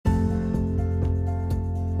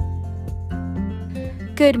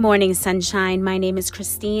Good morning, sunshine. My name is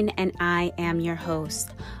Christine, and I am your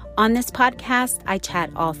host. On this podcast, I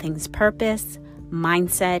chat all things purpose,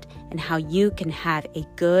 mindset, and how you can have a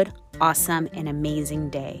good, awesome, and amazing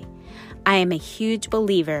day. I am a huge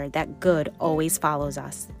believer that good always follows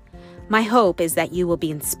us. My hope is that you will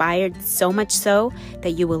be inspired so much so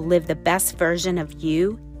that you will live the best version of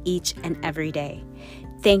you each and every day.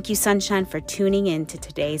 Thank you, sunshine, for tuning in to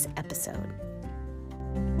today's episode.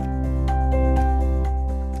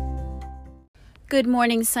 Good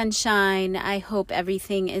morning, sunshine. I hope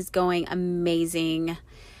everything is going amazing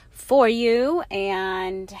for you.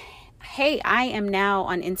 And hey, I am now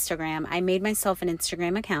on Instagram. I made myself an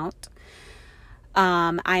Instagram account.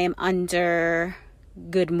 I am under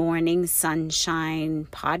Good Morning Sunshine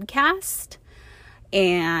Podcast.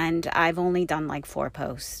 And I've only done like 4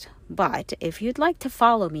 posts. But if you'd like to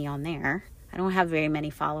follow me on there, I don't have very many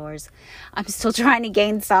followers. I'm still trying to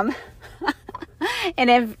gain some.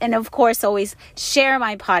 And of course, always share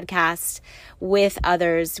my podcast with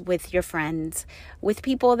others, with your friends, with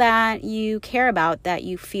people that you care about, that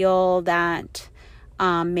you feel that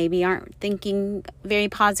maybe aren't thinking very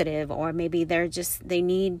positive, or maybe they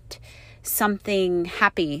need something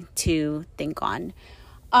happy to think on.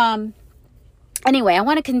 Anyway, I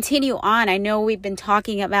want to continue on. I know we've been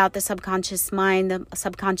talking about the subconscious mind, the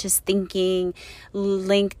subconscious thinking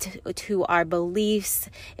linked to our beliefs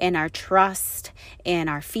and our trust and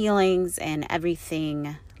our feelings and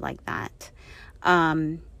everything like that.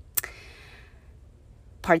 Part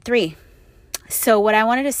 3. So what I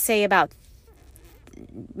wanted to say about,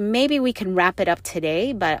 maybe we can wrap it up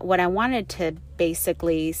today, but what I wanted to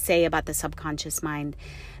basically say about the subconscious mind,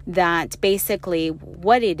 that basically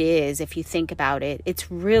what it is, if you think about it, it's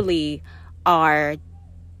really our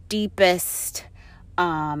deepest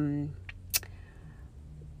parts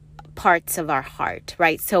of our heart,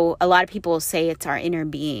 right? So a lot of people say it's our inner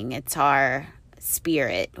being, it's our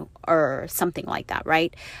spirit or something like that,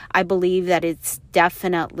 right? I believe that it's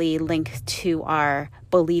definitely linked to our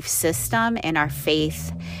belief system and our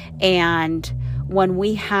faith. And when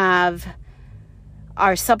we have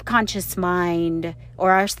our subconscious mind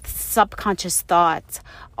or our subconscious thoughts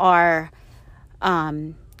are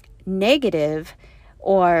negative,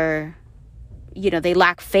 or they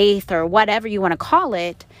lack faith, or whatever you want to call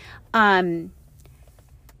it,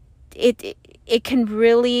 it can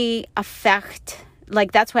really affect,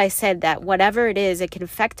 like, that's why I said that whatever it is, it can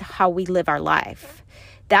affect how we live our life.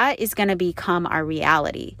 That is going to become our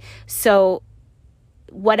reality. So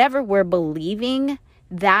whatever we're believing,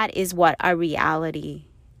 that is what our reality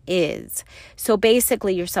is. So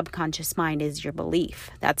basically, your subconscious mind is your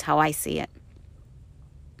belief. That's how I see it.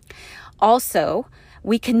 Also,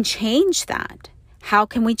 we can change that. How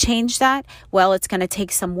can we change that? Well, it's going to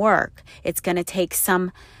take some work. It's going to take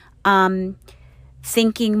some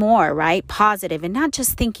thinking more, right? Positive, and not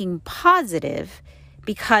just thinking positive,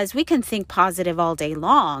 because we can think positive all day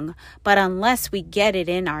long, but unless we get it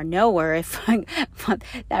in our knower,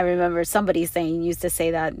 I remember somebody used to say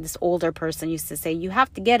that, this older person used to say, you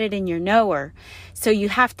have to get it in your knower. So you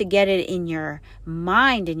have to get it in your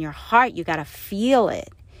mind, in your heart. You got to feel it,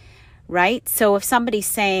 right? So if somebody's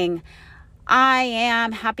saying, I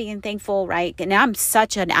am happy and thankful, right? And I'm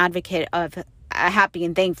such an advocate of happy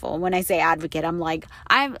and thankful. When I say advocate, I'm like,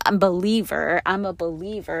 I'm a believer. I'm a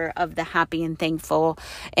believer of the happy and thankful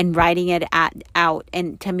and writing it out.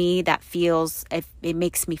 And to me, that it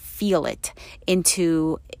makes me feel it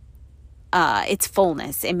into its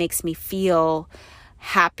fullness. It makes me feel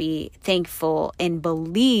happy, thankful, and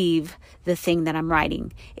believe the thing that I'm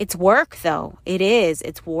writing. It's work, though.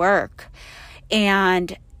 It's work.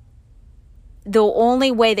 And the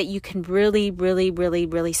only way that you can really, really, really,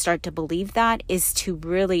 really start to believe that is to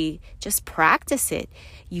really just practice it.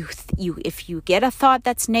 If you get a thought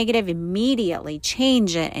that's negative, immediately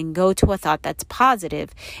change it and go to a thought that's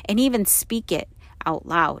positive, and even speak it out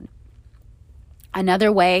loud.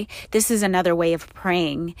 This is another way of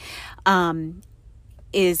praying,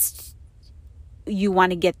 is you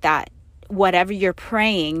want to get that, whatever you're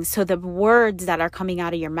praying, so the words that are coming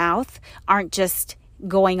out of your mouth aren't just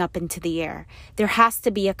going up into the air. There has to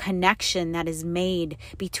be a connection that is made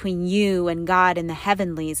between you and God in the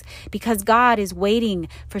heavenlies, because God is waiting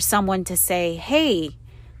for someone to say, hey,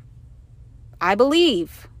 I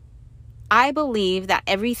believe that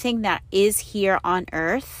everything that is here on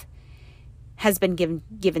earth has been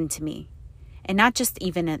given to me. And not just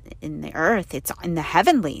even in the earth, it's in the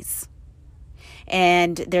heavenlies.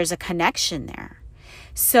 And there's a connection there.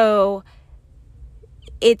 So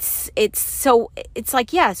it's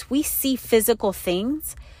like, yes, we see physical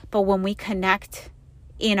things, but when we connect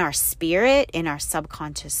in our spirit, in our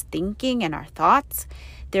subconscious thinking and our thoughts,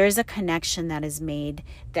 there is a connection that is made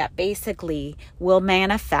that basically will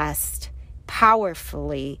manifest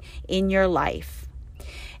powerfully in your life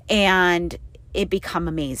and it become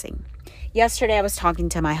amazing. Yesterday I was talking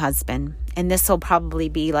to my husband, and this will probably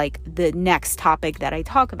be like the next topic that I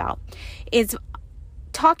talk about, is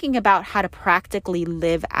talking about how to practically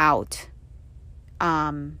live out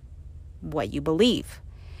what you believe,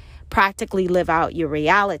 practically live out your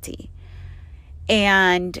reality.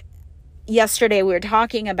 And yesterday we were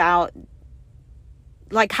talking about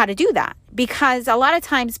like how to do that, because a lot of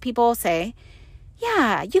times people say,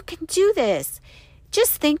 yeah, you can do this.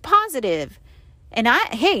 Just think positive. And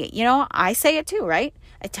I say it too, right?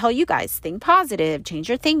 I tell you guys, think positive, change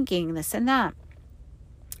your thinking, this and that.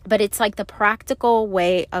 But it's like the practical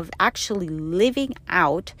way of actually living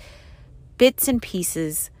out bits and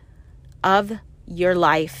pieces of your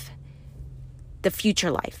life, the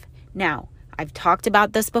future life. Now, I've talked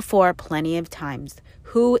about this before plenty of times.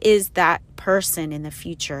 Who is that person in the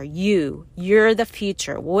future? You're the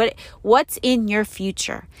future. What's in your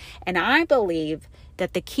future? And I believe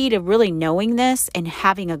that the key to really knowing this and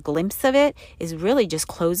having a glimpse of it is really just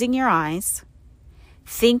closing your eyes,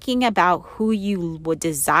 thinking about who you would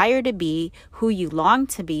desire to be, who you long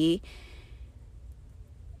to be,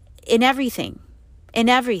 in everything, in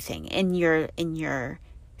your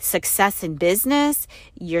success in business,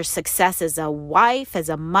 your success as a wife, as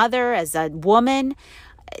a mother, as a woman,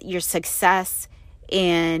 your success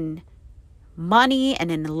in money and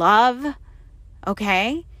in love,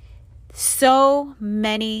 okay? So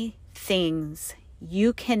many things.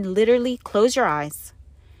 You can literally close your eyes,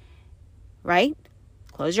 right?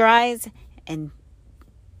 Close your eyes and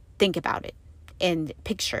think about it and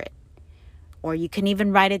picture it. Or you can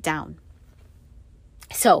even write it down.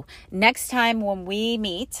 So next time when we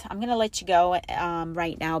meet, I'm going to let you go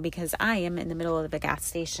right now because I am in the middle of a gas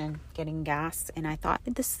station getting gas. And I thought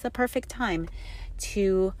this is the perfect time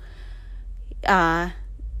to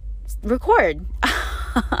record.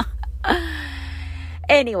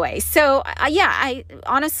 Anyway, so I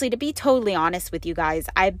honestly, to be totally honest with you guys,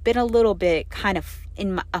 I've been a little bit kind of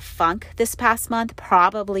in a funk this past month,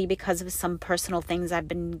 probably because of some personal things I've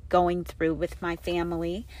been going through with my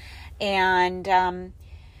family. And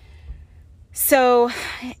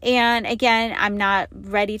and again, I'm not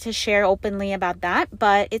ready to share openly about that,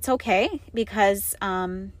 but it's okay because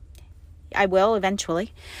I will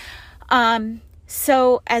eventually.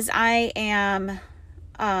 So as I am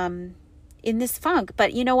in this funk,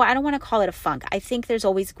 but you know what? I don't want to call it a funk. I think there's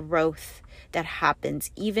always growth that happens,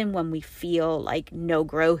 even when we feel like no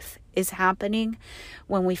growth is happening,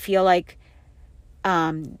 when we feel like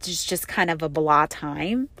there's just kind of a blah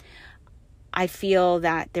time. I feel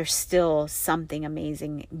that there's still something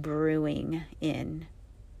amazing brewing in.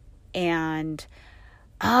 And,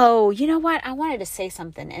 oh, you know what? I wanted to say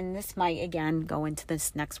something, and this might, again, go into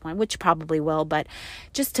this next one, which probably will, but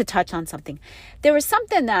just to touch on something. There was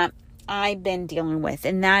something that I've been dealing with,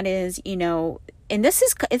 and that is, and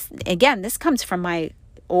this comes from my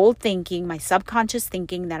old thinking, my subconscious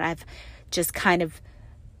thinking that I've just kind of,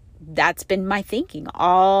 that's been my thinking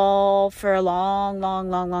all for a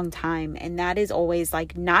long time. And that is always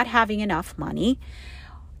like not having enough money,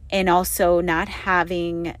 and also not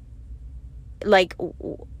having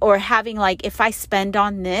having if I spend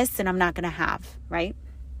on this, then I'm not going to have, right?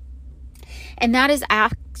 And that is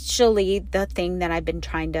actually the thing that I've been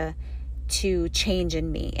trying to change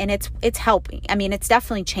in me. And it's helping. I mean, it's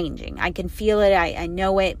definitely changing. I can feel it. I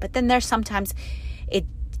know it. But then there's sometimes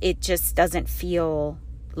it just doesn't feel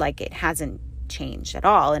like it hasn't changed at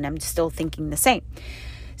all. And I'm still thinking the same.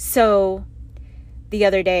 So the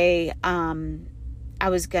other day, I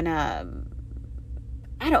was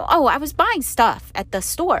buying stuff at the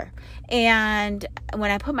store. And when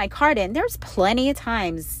I put my card in, there's plenty of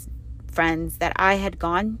times, friends, that I had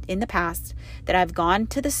gone in the past, that I've gone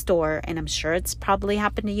to the store, and I'm sure it's probably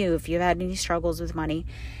happened to you if you've had any struggles with money,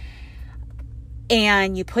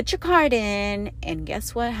 and you put your card in, and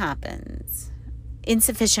guess what happens?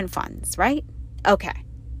 Insufficient funds, right? Okay.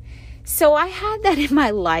 So I had that in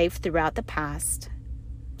my life throughout the past.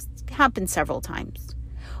 It's happened several times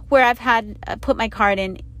where I've had put my card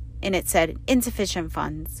in and it said insufficient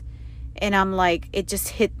funds. And I'm like, it just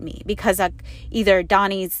hit me because either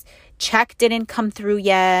Donnie's check didn't come through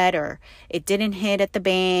yet, or it didn't hit at the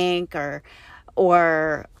bank,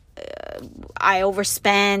 or I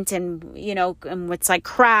overspent, and and it's like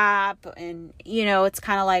crap, and it's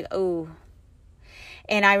kind of like, oh.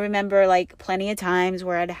 And I remember plenty of times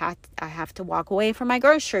where I have to walk away from my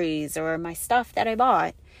groceries or my stuff that I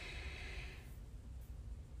bought.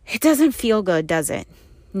 It doesn't feel good, does it?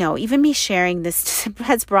 No, even me sharing this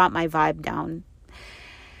has brought my vibe down.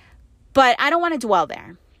 But I don't want to dwell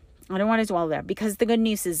there. Because the good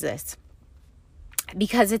news is this.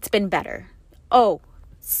 Because it's been better. Oh,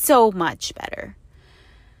 so much better.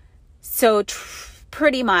 So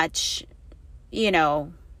pretty much,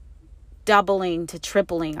 doubling to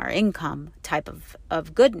tripling our income type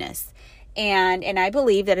of goodness. And I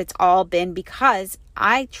believe that it's all been because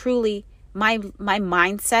I truly, my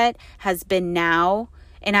mindset has been now,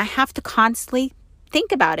 and I have to constantly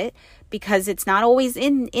think about it because it's not always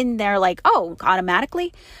in there like, oh,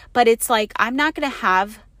 automatically, but it's like, I'm not going to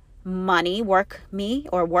have money work me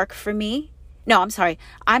or work for me. No, I'm sorry.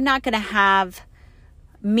 I'm not going to have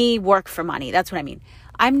me work for money. That's what I mean.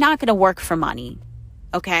 I'm not going to work for money.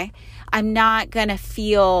 Okay. I'm not going to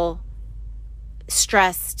feel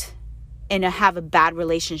stressed and have a bad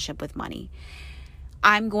relationship with money.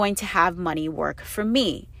 I'm going to have money work for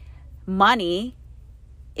me. Money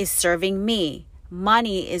is serving me.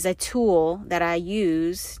 Money is a tool that I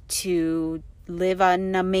use to live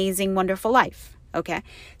an amazing, wonderful life. Okay.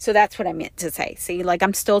 So that's what I meant to say. See, like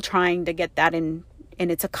I'm still trying to get that in,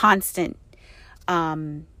 and it's a constant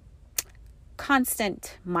mindset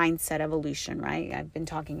evolution, right? I've been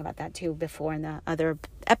talking about that too before in the other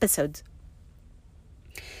episodes.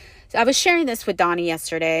 So I was sharing this with Donnie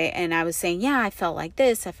yesterday, and I was saying, yeah, I felt like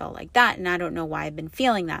this, I felt like that, and I don't know why I've been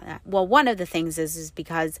feeling that. Well, one of the things is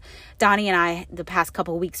because Donnie and I, the past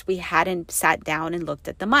couple of weeks, we hadn't sat down and looked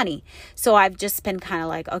at the money. So I've just been kind of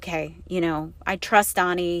like, okay, I trust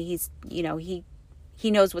Donnie. He's, he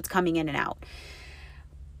knows what's coming in and out.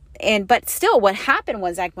 But still, what happened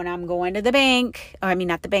was like when I'm going to the bank, or I mean,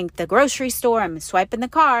 not the bank, the grocery store, I'm swiping the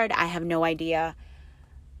card. I have no idea.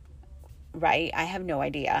 Right? I have no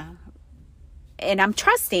idea. And I'm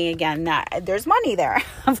trusting again that there's money there,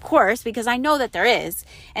 of course, because I know that there is.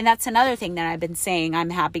 And that's another thing that I've been saying. I'm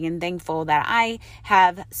happy and thankful that I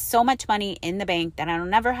have so much money in the bank that I don't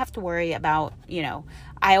never have to worry about,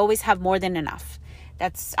 I always have more than enough. I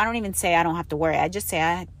don't even say I don't have to worry. I just say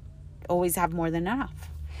I always have more than enough.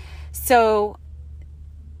 So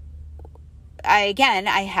I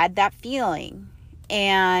had that feeling.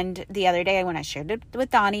 And the other day when I shared it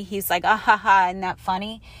with Donnie, he's like, isn't that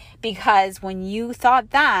funny? Because when you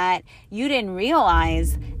thought that, you didn't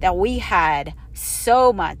realize that we had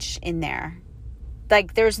so much in there.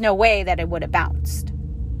 Like there's no way that it would have bounced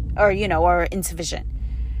or insufficient.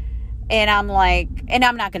 And I'm like, and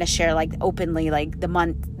I'm not going to share like openly like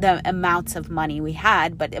the amounts of money we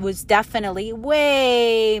had, but it was definitely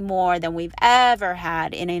way more than we've ever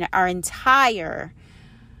had in our entire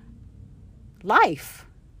life.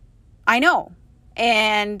 I know.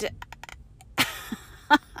 And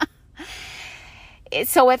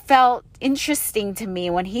so it felt interesting to me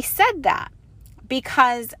when he said that,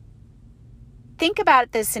 because think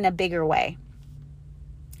about this in a bigger way.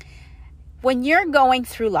 When you're going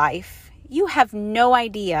through life, you have no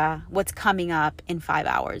idea what's coming up in 5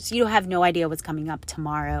 hours. You have no idea what's coming up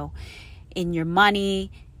tomorrow in your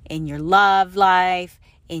money, in your love life,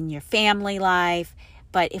 in your family life.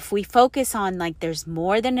 But if we focus on like there's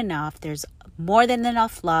more than enough, there's more than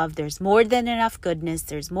enough love, there's more than enough goodness,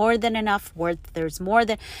 there's more than enough worth, there's more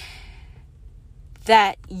than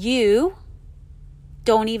that, you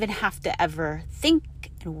don't even have to ever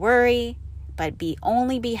think and worry, but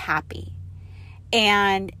only be happy.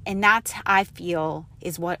 And that's, I feel,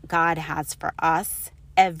 is what God has for us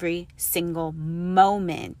every single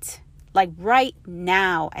moment. Like right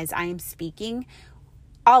now, as I am speaking,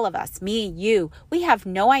 all of us, me, you, we have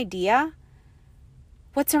no idea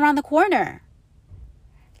what's around the corner.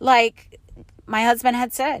 Like my husband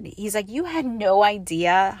had said, he's like, you had no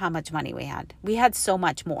idea how much money we had. We had so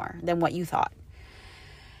much more than what you thought.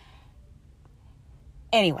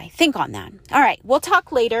 Anyway, think on that. All right, we'll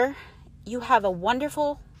talk later. You have a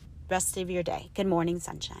wonderful rest of your day. Good morning,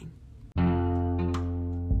 sunshine.